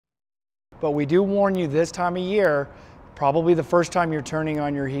but we do warn you this time of year, probably the first time you're turning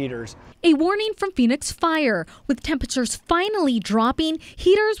on your heaters. A warning from Phoenix Fire. With temperatures finally dropping,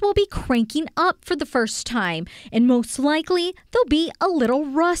 heaters will be cranking up for the first time, and most likely they'll be a little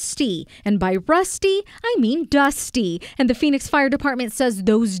rusty. And by rusty, I mean dusty. And the Phoenix Fire Department says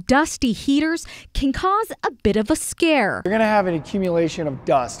those dusty heaters can cause a bit of a scare. You're going to have an accumulation of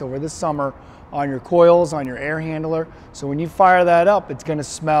dust over the summer on your coils, on your air handler. So when you fire that up, it's going to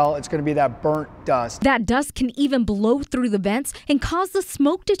smell, it's going to be that burnt dust. That dust can even blow through the vents and cause the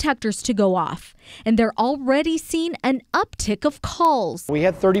smoke detectors to go off. And they're already seeing an uptick of calls. We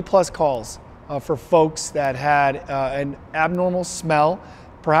had 30+ calls for folks that had an abnormal smell,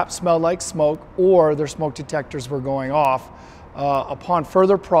 perhaps smelled like smoke, or their smoke detectors were going off. Upon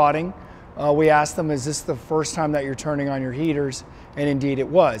further prodding, we asked them, is this the first time that you're turning on your heaters? And indeed it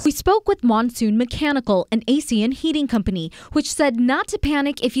was. We spoke with Monsoon Mechanical, an AC and heating company, which said not to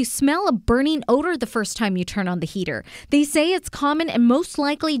panic if you smell a burning odor the first time you turn on the heater. They say it's common and most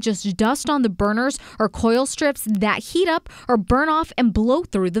likely just dust on the burners or coil strips that heat up or burn off and blow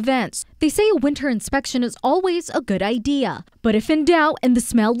through the vents. They say a winter inspection is always a good idea. But if in doubt and the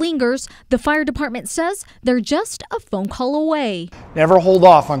smell lingers, the fire department says they're just a phone call away. Never hold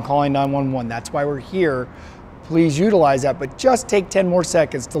off on calling 911. That's why we're here. Please utilize that, but just take 10 more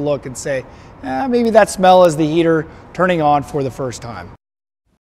seconds to look and say, maybe that smell is the heater turning on for the first time.